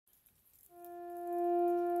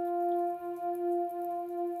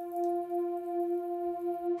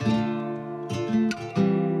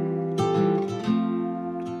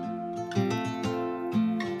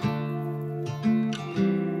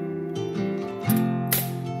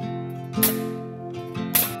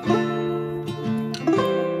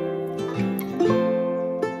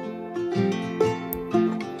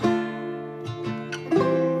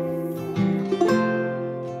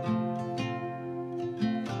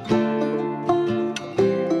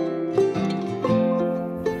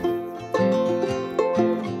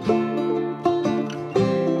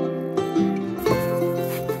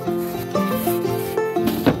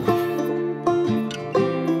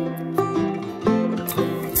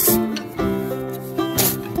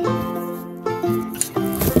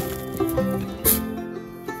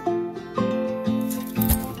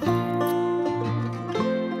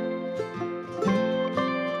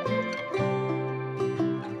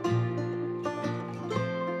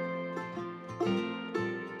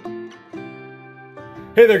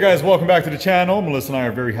Hey there guys, welcome back to the channel. Melissa and I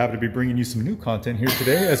are very happy to be bringing you some new content here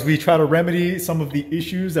today as we try to remedy some of the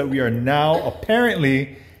issues that we are now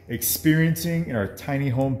apparently experiencing in our tiny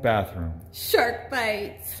home bathroom.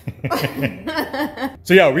 SharkBites.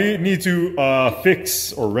 So yeah, we need to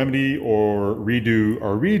fix or remedy or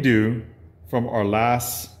redo from our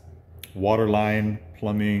last water line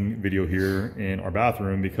plumbing video here in our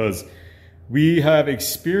bathroom, because we have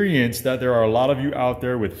experienced that there are a lot of you out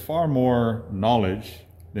there with far more knowledge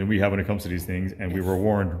than we have when it comes to these things, and we were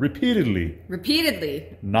warned repeatedly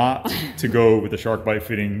not to go with the SharkBite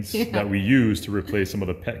fittings that we use to replace some of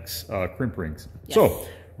the PEX crimp rings. Yes. So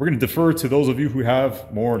we're going to defer to those of you who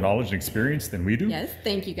have more knowledge and experience than we do. Yes,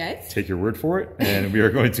 thank you guys. Take your word for it, and we are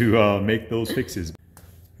going to make those fixes.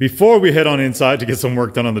 Before we head on inside to get some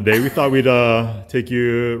work done on the day, we thought we'd take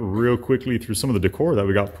you real quickly through some of the decor that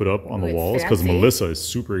we got put up on the walls, because Melissa is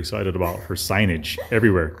super excited about her signage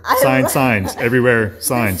everywhere. Signs everywhere,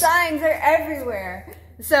 signs. The signs are everywhere.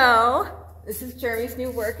 So this is Jeremy's new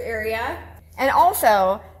work area. And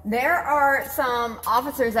also, there are some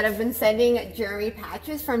officers that have been sending Jeremy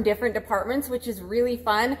patches from different departments, which is really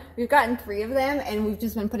fun. We've gotten 3 of them, and we've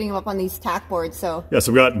just been putting them up on these tack boards. So yeah,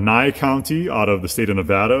 so we got Nye County out of the state of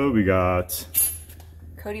Nevada. We got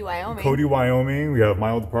Cody, Wyoming. Cody, Wyoming. We have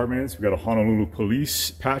my old departments. We got a Honolulu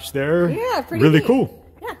police patch there. Yeah, pretty really neat. Cool.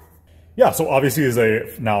 Yeah, so obviously as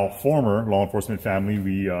a now former law enforcement family,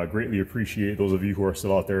 we greatly appreciate those of you who are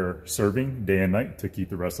still out there serving day and night to keep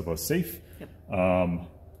the rest of us safe. Yep.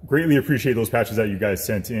 Greatly appreciate those patches that you guys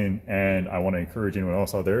sent in, and I want to encourage anyone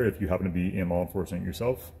else out there, if you happen to be in law enforcement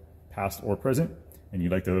yourself, past or present, and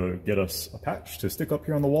you'd like to get us a patch to stick up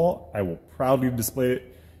here on the wall, I will proudly display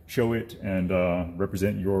it, show it, and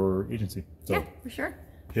represent your agency. So yeah, for sure.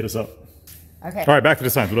 Hit us up. Okay. All right, back to the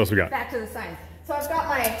signs. What else we got? Back to the signs. So I've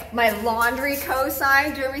got my laundry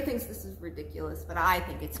co-sign. Jeremy thinks this is ridiculous, but I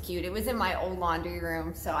think it's cute. It was in my old laundry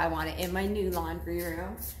room, so I want it in my new laundry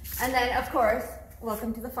room. And then, of course,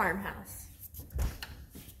 welcome to the farmhouse.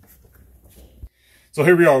 So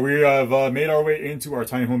here we are. We have made our way into our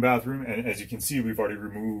tiny home bathroom, and as you can see, we've already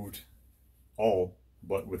removed all,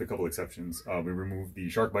 but with a couple exceptions. We removed the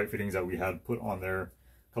SharkBite fittings that we had put on there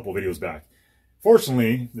a couple videos back.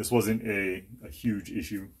 Fortunately, this wasn't a huge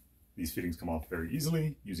issue. These fittings come off very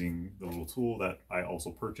easily using the little tool that I also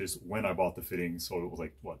purchased when I bought the fittings. So it was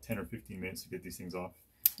like, what, 10 or 15 minutes to get these things off?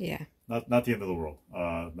 Yeah. Not the end of the world.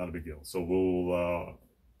 Not a big deal. So we'll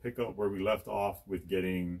pick up where we left off with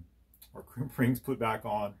getting our crimp rings put back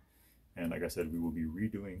on. And like I said, we will be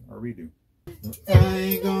redoing our redo. I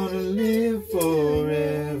ain't gonna live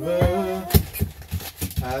forever.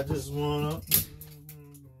 I just wanna...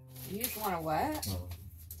 You just want to what?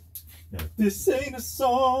 Yeah. This ain't a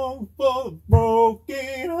song for the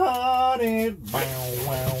broken hearted. Bow,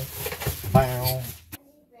 wow, bow.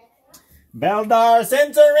 Beldar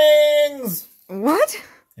sensor rings! What?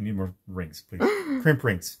 I need more rings, please. Crimp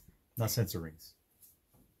rings, not sensor rings.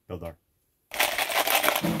 Beldar.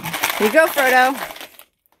 Here you go, Frodo.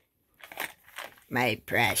 My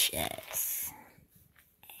precious.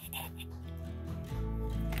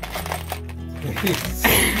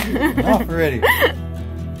 Off already.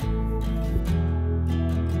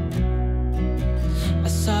 I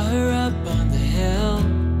saw her up on the hill,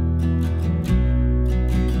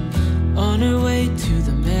 on her way to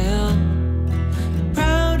the mill,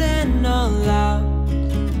 proud and all out.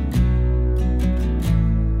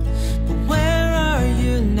 But where are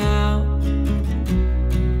you now?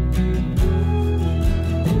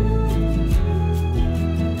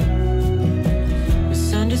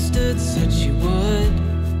 Misunderstood, said she would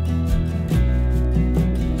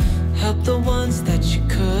help the ones that you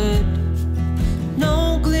could.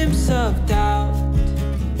 No glimpse of doubt.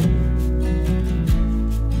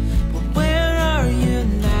 But where are you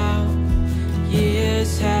now?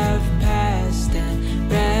 Years have passed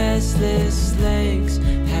and restless legs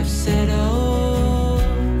have settled.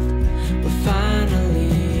 We're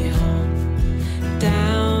finally home.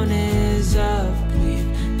 Down is up.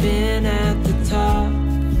 We've been at the top.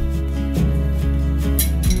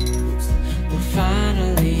 We're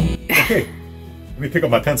finally. Okay, let me pick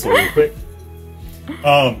up my pencil real quick.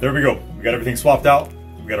 There we go. We got everything swapped out.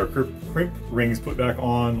 We got our crimp rings put back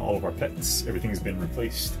on. All of our PEX. Everything's been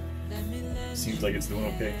replaced. Seems like it's doing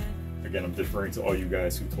okay. Again, I'm deferring to all you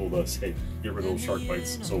guys who told us, hey, get rid of those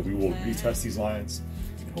SharkBites. So we will retest these lines,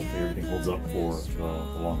 and hopefully everything holds up for the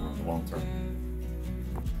long term.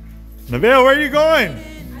 Nevaeh, where are you going?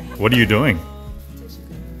 What are you doing?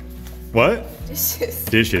 What? Dishes.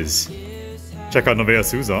 Dishes. Check out Nevaeh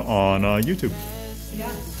Souza on YouTube. Yeah,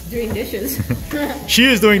 doing dishes. She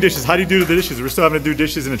is doing dishes. How do you do the dishes? We're still having to do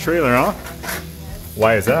dishes in a trailer, huh?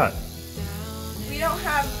 Why is that? We don't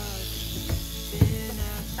have,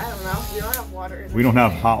 I don't know, we don't have water. We don't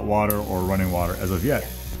have hot water or running water as of yet.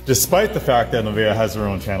 Despite the fact that Nevaeh has her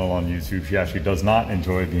own channel on YouTube, she actually does not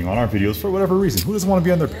enjoy being on our videos for whatever reason. Who doesn't want to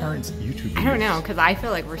be on their parents' YouTube videos? I don't know, because I feel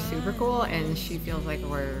like we're super cool and she feels like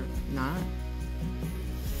we're not.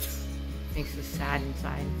 Makes us sad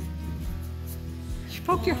inside. She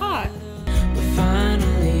poked your heart. We're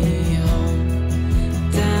finally home.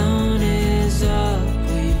 Down is up.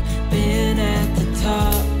 We've been at the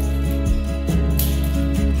top.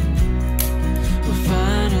 We're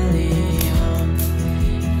finally home.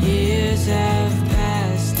 Years have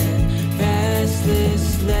passed and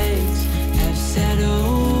restless legs have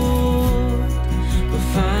settled. We're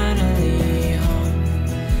finally home.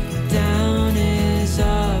 Down is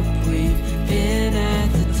up. We've been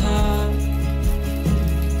at the top.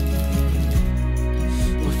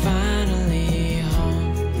 We're finally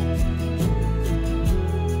home.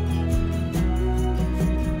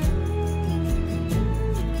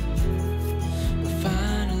 We're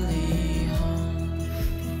finally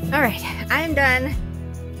home. All right, I'm done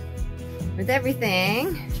with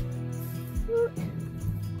everything.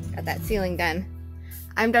 Got that ceiling done.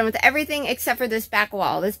 I'm done with everything except for this back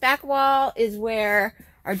wall. This back wall is where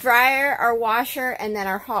our dryer, our washer, and then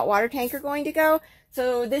our hot water tank are going to go.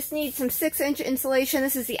 So this needs some 6-inch insulation.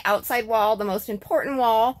 This is the outside wall, the most important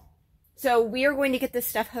wall. So we are going to get this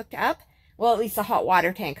stuff hooked up. Well, at least the hot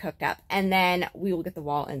water tank hooked up. And then we will get the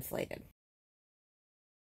wall insulated.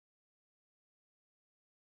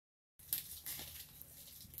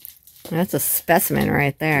 That's a specimen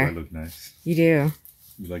right there. Do I look nice? You do.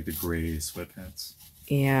 You like the gray sweatpants?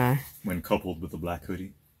 Yeah. When coupled with a black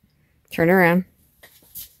hoodie. Turn around.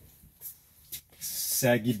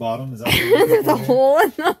 Saggy bottom, is that what you're looking There's for a here? hole in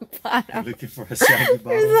the You're bottom. looking for a saggy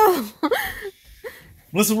bottom? There's a...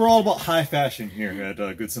 Listen, we're all about high fashion here at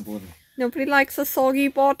Good Simple Living. Nobody likes a soggy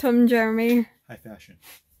bottom, Jeremy. High fashion.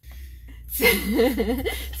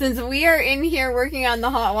 Since we are in here working on the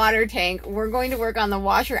hot water tank, we're going to work on the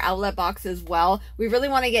washer outlet box as well. We really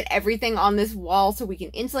want to get everything on this wall so we can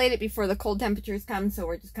insulate it before the cold temperatures come. So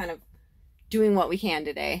we're just kind of doing what we can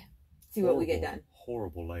today. See what we get done.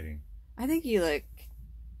 Horrible lighting. I think you look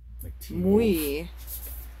Like Teen Wolf. muy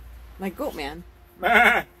like Goat Man.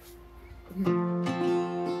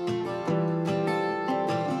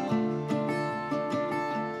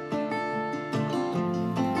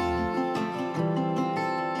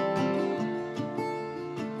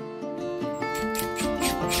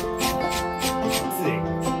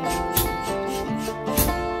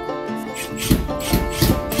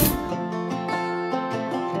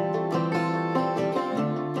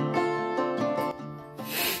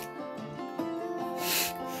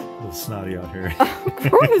 Snotty out here.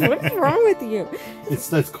 Gross, what is wrong with you?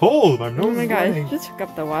 That's cold. My nose Oh my is gosh, running. just hook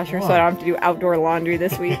up the washer Come so I on. don't have to do outdoor laundry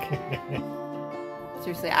this week.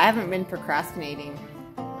 Seriously, I haven't been procrastinating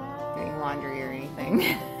doing laundry or anything.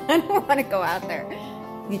 I don't want to go out there.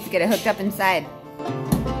 Need to get it hooked up inside.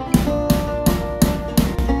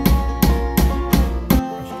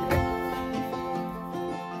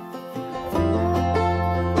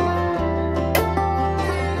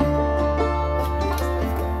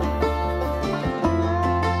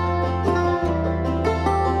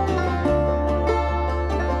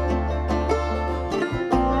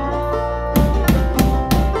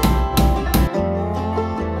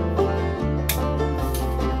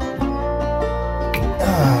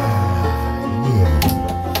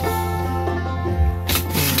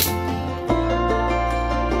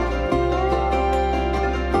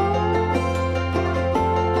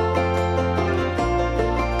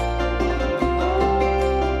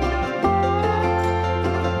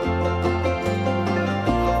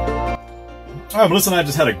 All right, Melissa and I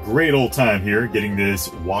just had a great old time here getting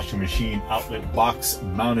this washing machine outlet box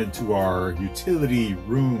mounted to our utility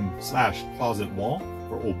room / closet wall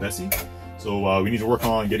for old Bessie. So we need to work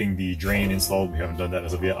on getting the drain installed. We haven't done that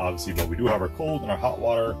as of yet, obviously, but we do have our cold and our hot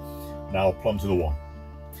water now plumbed to the wall.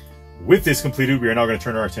 With this completed, we are now going to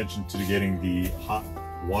turn our attention to getting the hot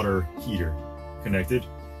water heater connected.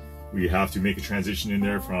 We have to make a transition in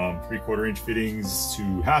there from 3/4 inch fittings to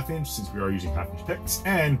 1/2 inch since we are using 1/2 inch PEX,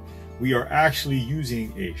 and we are actually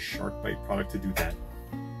using a SharkBite product to do that.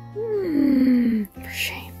 For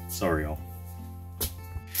shame. Sorry, y'all.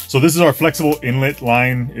 So this is our flexible inlet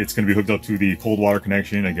line. It's going to be hooked up to the cold water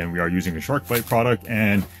connection. Again, we are using a SharkBite product,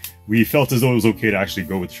 and we felt as though it was okay to actually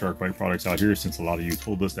go with SharkBite products out here, since a lot of you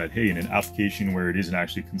told us that, hey, in an application where it isn't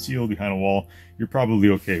actually concealed behind a wall, you're probably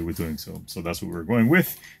okay with doing so. So that's what we're going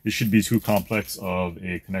with. This should be too complex of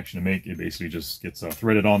a connection to make. It basically just gets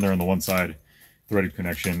threaded on there on the one side, threaded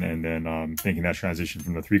connection, and then making that transition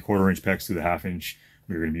from the 3/4 inch PEX to the 1/2 inch.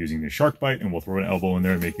 We're going to be using the SharkBite, and we'll throw an elbow in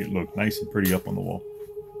there and make it look nice and pretty up on the wall.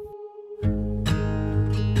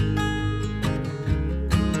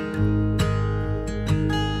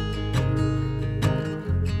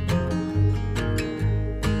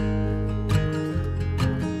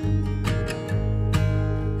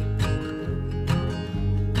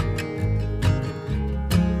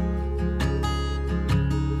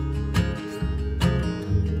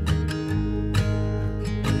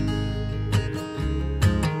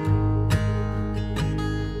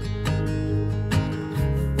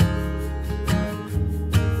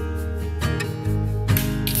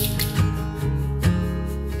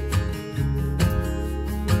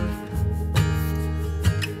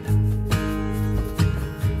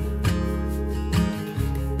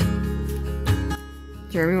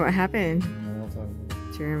 Jeremy, what happened?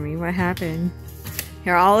 Jeremy, what happened?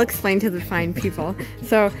 Here, I'll explain to the fine people.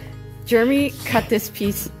 So, Jeremy cut this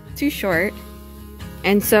piece too short,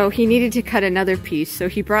 and so he needed to cut another piece. So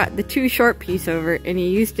he brought the too short piece over, and he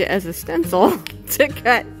used it as a stencil to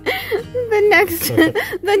cut the next,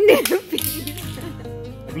 the new piece.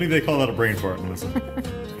 I believe they call that a brain fart, Melissa.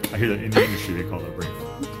 I hear that in the industry they call that a brain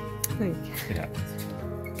fart. It happens.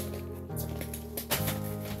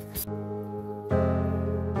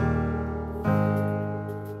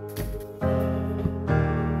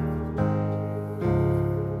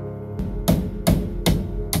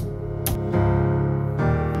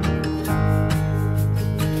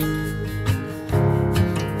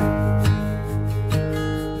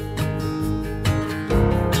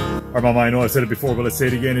 All right, Mama, I know I said it before, but let's say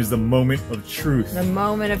it again, is the moment of truth. The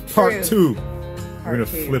moment of truth. Part 2. We're going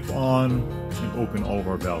to two. flip on and open all of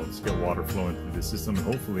our valves, get water flowing through the system, and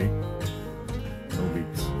hopefully no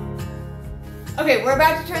leaks. Okay, we're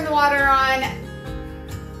about to turn the water on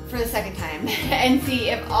for the second time and see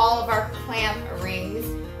if all of our clamp rings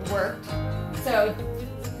worked. So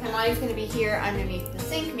Kamali's going to be here underneath the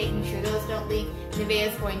sink, making sure those don't leak.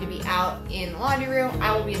 Nevaeh's going to be out in the laundry room.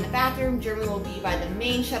 I will be in the bathroom. Jeremy will be by the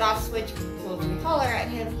main shut-off switch. So if we holler at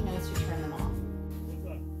him, he knows to turn them off.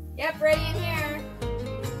 Yep, ready in here.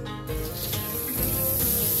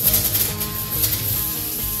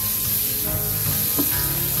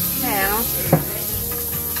 Now.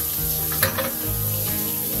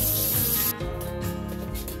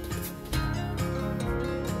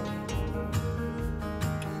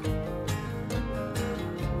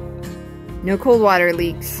 No cold water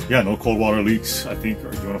leaks. Yeah, no cold water leaks. I think, or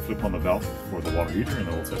do you want to flip on the valve for the water heater, and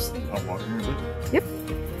then we'll test the hot water here in a bit? Yep.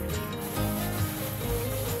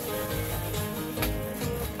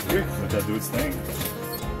 Okay, let that do its thing.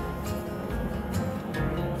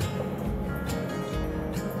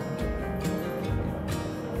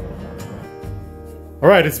 All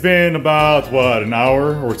right, it's been about, what, an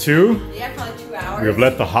hour or two? Yeah, probably 2 hours. We have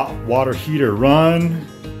let the hot water heater run.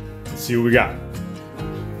 Let's see what we got.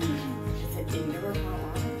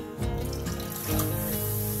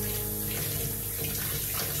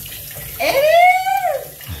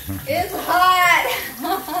 It's hot!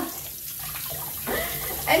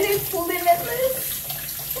 And it's limitless.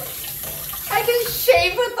 I can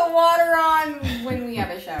shave with the water on when we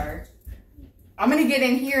have a shower. I'm gonna get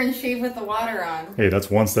in here and shave with the water on. Hey, that's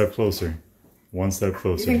one step closer. One step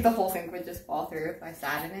closer. You think the whole thing would just fall through if I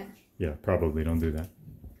sat in it? Yeah, probably. Don't do that.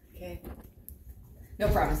 Okay. No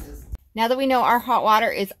promises. Now that we know our hot water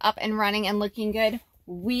is up and running and looking good,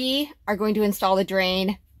 we are going to install the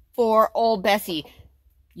drain for old Bessie.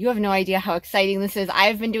 You have no idea how exciting this is.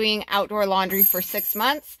 I've been doing outdoor laundry for 6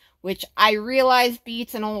 months, which I realize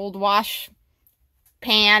beats an old wash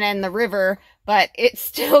pan and the river, but it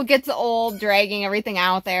still gets old dragging everything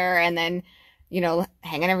out there and then, you know,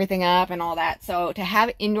 hanging everything up and all that. So to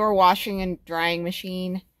have indoor washing and drying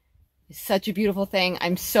machine is such a beautiful thing.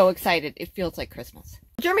 I'm so excited. It feels like Christmas.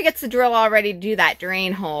 Jeremy gets the drill all ready to do that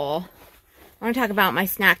drain hole. I want to talk about my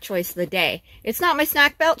snack choice of the day. It's not my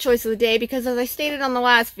snack belt choice of the day because, as I stated on the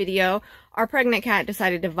last video, our pregnant cat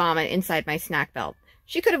decided to vomit inside my snack belt.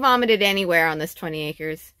 She could have vomited anywhere on this 20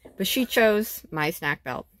 acres, but she chose my snack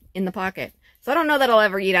belt in the pocket. So I don't know that I'll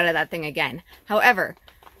ever eat out of that thing again. However,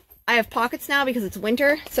 I have pockets now because it's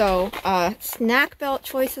winter, so snack belt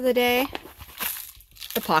choice of the day,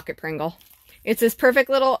 the pocket Pringle. It's this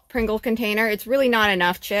perfect little Pringle container. It's really not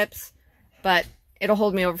enough chips, but it'll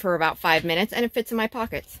hold me over for about 5 minutes, and it fits in my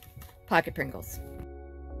pockets. Pocket Pringles.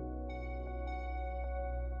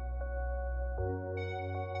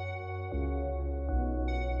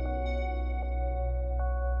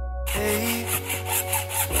 Hey,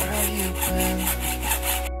 where have you been?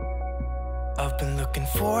 I've been looking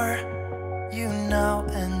for you now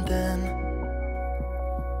and then.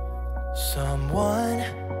 someone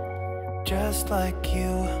just like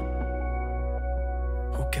you,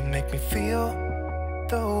 who can make me feel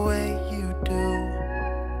the way you do.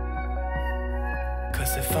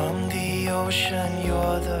 'Cause if I'm the ocean,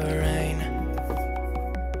 you're the rain.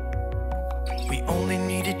 We only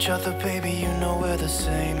need each other, baby, you know we're the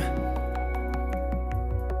same.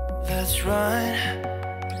 Let's run,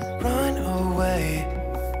 run away.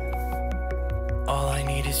 All I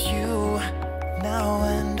need is you, now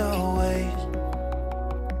and always.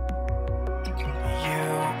 You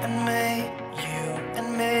and me, you and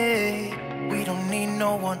me. We don't need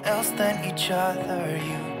no one else than each other.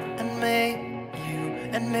 You and me, you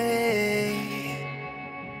and me.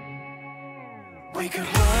 We could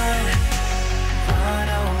run, run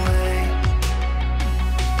away.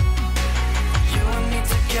 You and me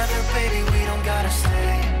together, baby, we don't gotta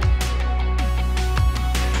stay.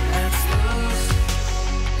 Let's lose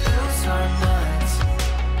our minds.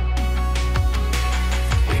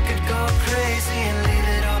 We could go crazy and leave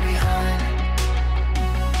it all behind.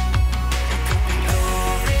 It could be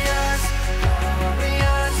glorious,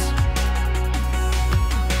 glorious,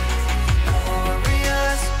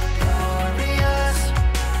 glorious, glorious.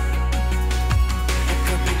 It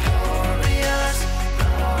could be glorious,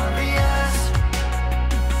 glorious,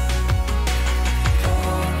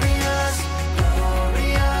 glorious,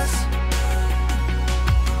 glorious.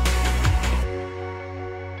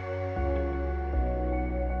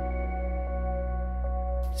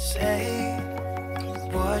 Say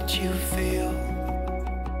what you feel.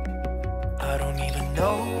 I don't even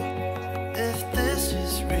know if this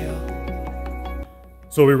is real.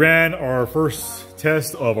 So we ran our first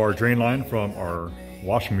test of our drain line from our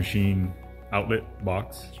washing machine outlet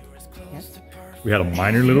box. Yes. We had a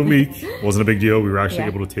minor little leak. Wasn't a big deal. We were actually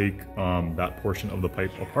able to take that portion of the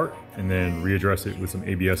pipe apart and then readdress it with some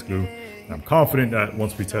ABS glue. And I'm confident that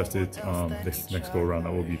once we test it this next go around,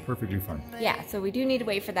 that will be perfectly fine. Yeah, so we do need to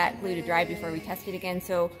wait for that glue to dry before we test it again.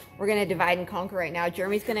 So we're gonna divide and conquer right now.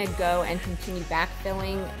 Jeremy's gonna go and continue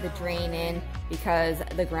backfilling the drain in because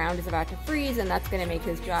the ground is about to freeze, and that's gonna make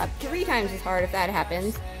his job 3 times as hard if that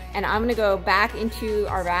happens. And I'm gonna go back into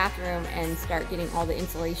our bathroom and start getting all the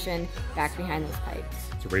insulation back behind those pipes.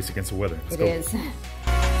 It's a race against the weather. Let's It go. is. We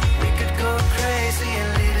could go crazy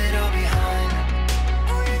and leave it all behind.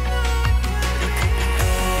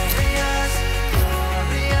 Glorious,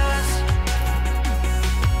 glorious,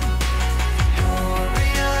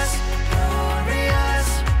 glorious,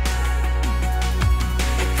 glorious.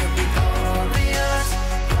 It could be glorious,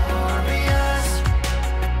 glorious,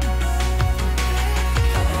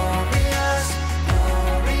 glorious,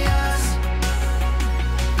 glorious.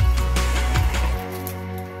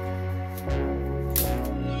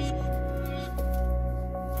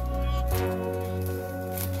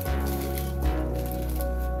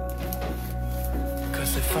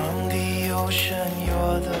 Cause if I'm the ocean,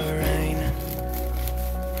 you're the rain.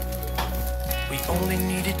 We only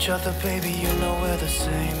need each other, baby, you know we're the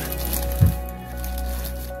same.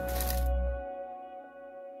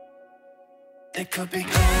 It could be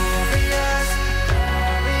glorious,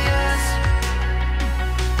 glorious,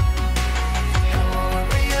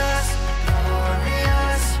 glorious,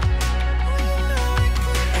 glorious.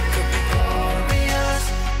 It could be glorious,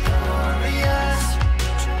 glorious,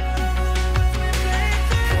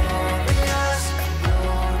 glorious,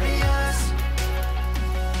 glorious.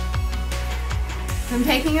 So I'm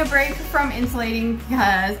taking a break from insulating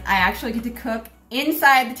because I actually get to cook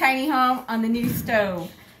inside the tiny home on the new stove.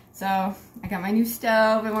 So I got my new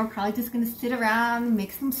stove and we're probably just gonna sit around,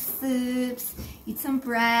 make some soups, eat some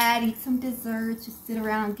bread, eat some desserts, just sit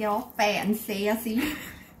around and get all fat and sassy.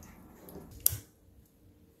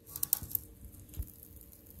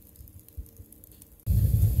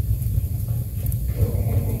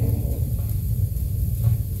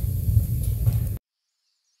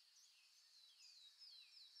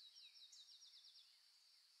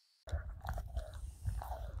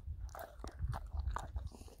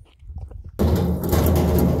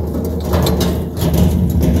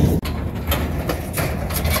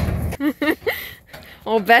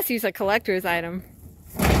 Oh, Bessie's a collector's item.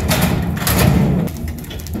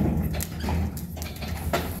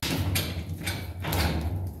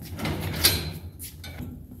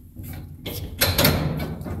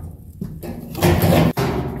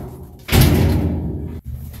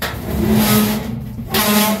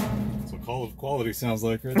 That's what Call of Quality sounds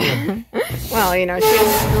like right there. Well, you know,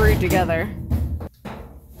 she's screwed together.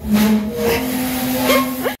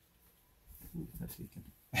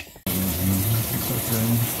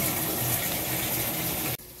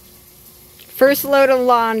 First load of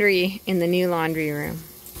laundry in the new laundry room.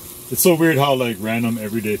 It's so weird how like random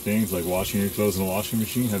everyday things like washing your clothes in a washing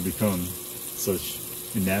machine have become such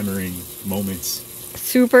enamoring moments.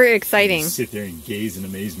 Super exciting. You sit there and gaze in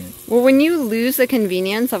amazement. Well, when you lose the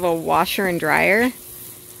convenience of a washer and dryer,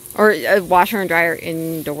 or a washer and dryer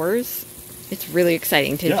indoors, it's really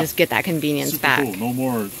exciting to just get that convenience Super back. Cool. No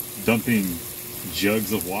more dumping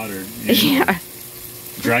jugs of water. Yeah.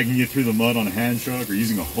 Dragging it through the mud on a hand truck or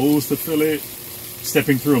using a hose to fill it.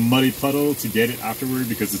 Stepping through a muddy puddle to get it afterward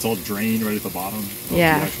because it's all drained right at the bottom of the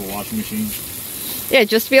actual washing machine. Yeah,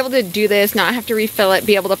 just to be able to do this, not have to refill it,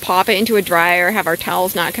 be able to pop it into a dryer, have our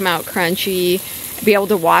towels not come out crunchy, be able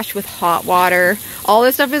to wash with hot water. All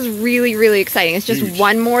this stuff is really, really exciting. It's just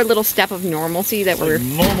one more little step of normalcy that we're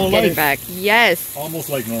getting back. Yes. Almost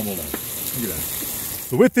like normal life. Look at that.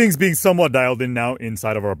 So with things being somewhat dialed in now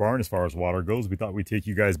inside of our barn as far as water goes, we thought we'd take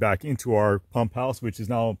you guys back into our pump house, which is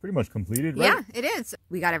now pretty much completed, right? Yeah, it is.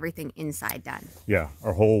 We got everything inside done. Yeah,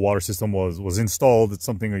 our whole water system was installed. It's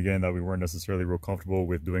something, again, that we weren't necessarily real comfortable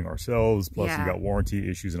with doing ourselves. Plus, we got warranty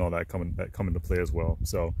issues and all that come into play as well.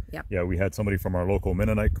 So, yeah, we had somebody from our local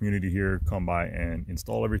Mennonite community here come by and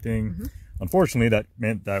install everything. Unfortunately, that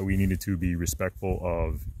meant that we needed to be respectful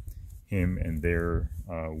of him and their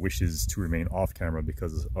wishes to remain off camera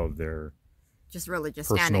because of their just religious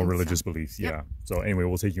personal religious beliefs. Yeah. So anyway,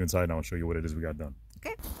 we'll take you inside and I'll show you what it is we got done.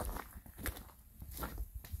 Okay.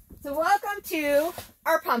 So welcome to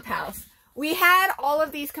our pump house. We had all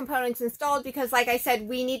of these components installed because, like I said,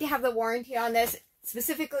 we need to have the warranty on this,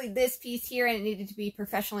 specifically this piece here, and it needed to be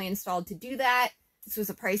professionally installed to do that. This was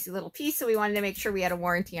a pricey little piece, so we wanted to make sure we had a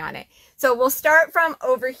warranty on it. So we'll start from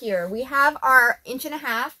over here. We have our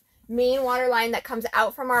 1.5-inch main water line that comes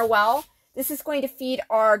out from our well. This is going to feed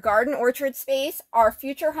our garden orchard space, our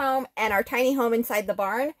future home, and our tiny home inside the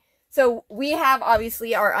barn. So we have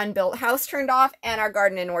obviously our unbuilt house turned off and our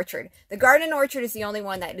garden and orchard. The garden and orchard is the only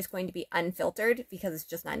one that is going to be unfiltered because it's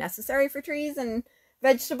just not necessary for trees and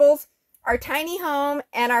vegetables. Our tiny home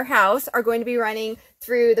and our house are going to be running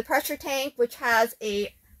through the pressure tank, which has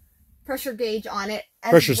a pressure gauge on it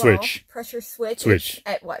as pressure well. switch. Pressure switch.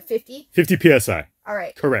 At what, 50? 50 psi. All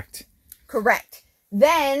right. Correct. Correct.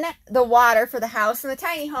 Then the water for the house and the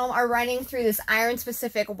tiny home are running through this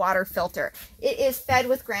iron-specific water filter. It is fed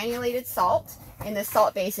with granulated salt in this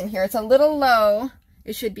salt basin here. It's a little low.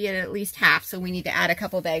 It should be at least half, so we need to add a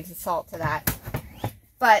couple bags of salt to that.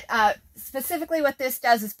 But specifically what this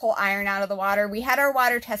does is pull iron out of the water. We had our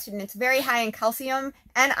water tested, and it's very high in calcium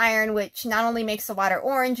and iron, which not only makes the water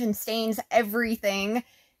orange and stains everything,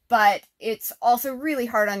 but it's also really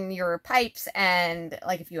hard on your pipes, and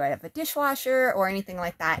like if you have a dishwasher or anything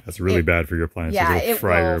like that. That's really bad for your appliances. Yeah, it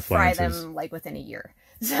will fry them like within a year.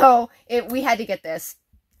 So we had to get this.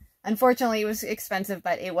 Unfortunately, it was expensive,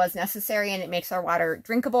 but it was necessary, and it makes our water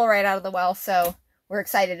drinkable right out of the well, so we're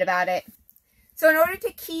excited about it. So in order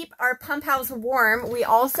to keep our pump house warm, we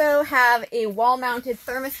also have a wall-mounted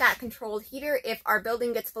thermostat-controlled heater. If our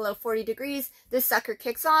building gets below 40 degrees, this sucker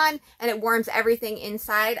kicks on and it warms everything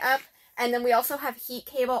inside up. And then we also have heat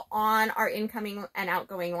cable on our incoming and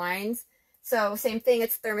outgoing lines. So same thing,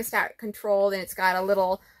 it's thermostat-controlled, and it's got a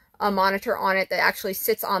little monitor on it that actually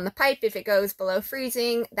sits on the pipe. If it goes below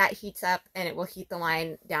freezing, that heats up and it will heat the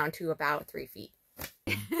line down to about 3 feet.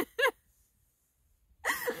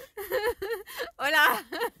 Hola.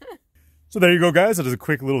 So there you go, guys. That is a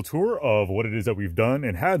quick little tour of what it is that we've done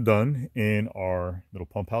and had done in our little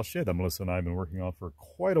pump house shed that Melissa and I have been working on for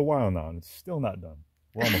quite a while now, and it's still not done.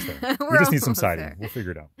 We're almost there. We just need some siding. There. We'll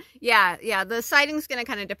figure it out. Yeah. The siding's going to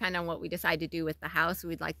kind of depend on what we decide to do with the house.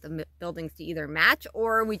 We'd like the buildings to either match,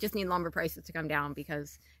 or we just need lumber prices to come down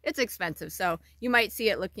because it's expensive. So you might see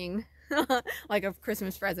it looking like a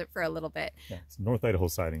Christmas present for a little bit. Yeah, it's North Idaho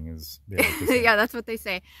siding is. Yeah, that's what they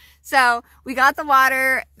say. So we got the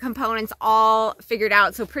water components all figured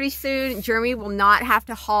out. So pretty soon, Jeremy will not have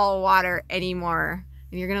to haul water anymore,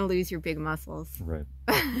 and you're going to lose your big muscles. Right.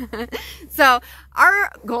 So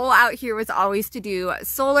our goal out here was always to do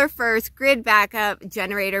solar first, grid backup,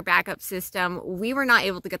 generator backup system. We were not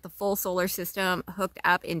able to get the full solar system hooked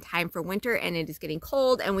up in time for winter, and it is getting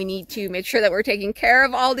cold, and we need to make sure that we're taking care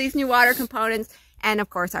of all these new water components and of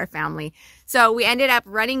course our family. So we ended up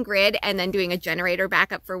running grid and then doing a generator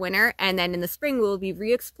backup for winter, and then in the spring we'll be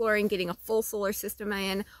re-exploring getting a full solar system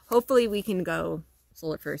in. Hopefully we can go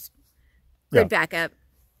solar first, grid backup.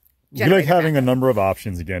 We like having a number of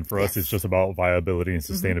options. Again, for us, it's just about viability and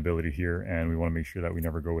sustainability here, and we want to make sure that we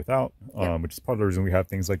never go without, which is part of the reason we have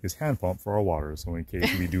things like this hand pump for our water. So in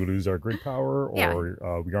case we do lose our grid power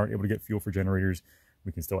or we aren't able to get fuel for generators,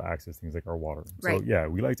 we can still access things like our water. So yeah,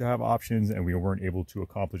 we like to have options, and we weren't able to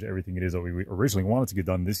accomplish everything it is that we originally wanted to get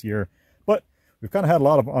done this year, but we've kind of had a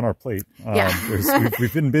lot on our plate. Yeah.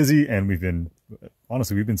 We've been busy, and we've been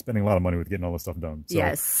spending a lot of money with getting all this stuff done. So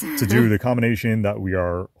yes. to do the combination that we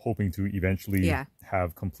are hoping to eventually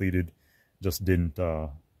have completed just didn't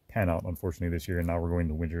pan out, unfortunately, this year, and now we're going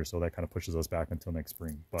to winter, so that kind of pushes us back until next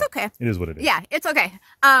spring. But it's okay. It is what it is. Yeah, it's okay.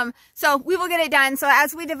 So we will get it done. So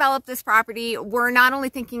as we develop this property, we're not only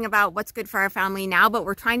thinking about what's good for our family now, but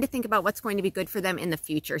we're trying to think about what's going to be good for them in the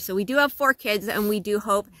future. So we do have 4 kids, and we do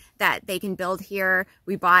hope that they can build here.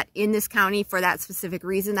 We bought in this county for that specific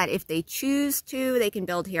reason, that if they choose to, they can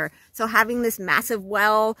build here. So having this massive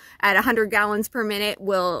well at 100 gallons per minute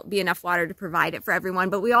will be enough water to provide it for everyone.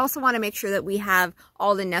 But we also want to make sure that we have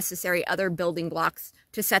all the necessary other building blocks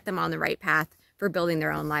to set them on the right path for building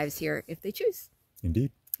their own lives here if they choose.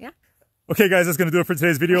 Indeed. Yeah. Okay, guys, that's going to do it for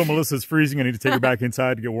today's video. Melissa's freezing. I need to take her back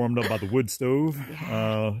inside to get warmed up by the wood stove.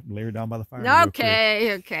 Lay her down by the fire.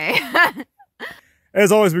 Okay.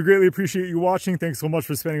 As always, we greatly appreciate you watching. Thanks so much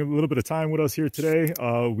for spending a little bit of time with us here today.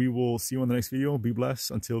 We will see you on the next video. Be blessed.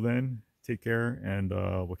 Until then, take care, and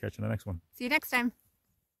we'll catch you in the next one. See you next time.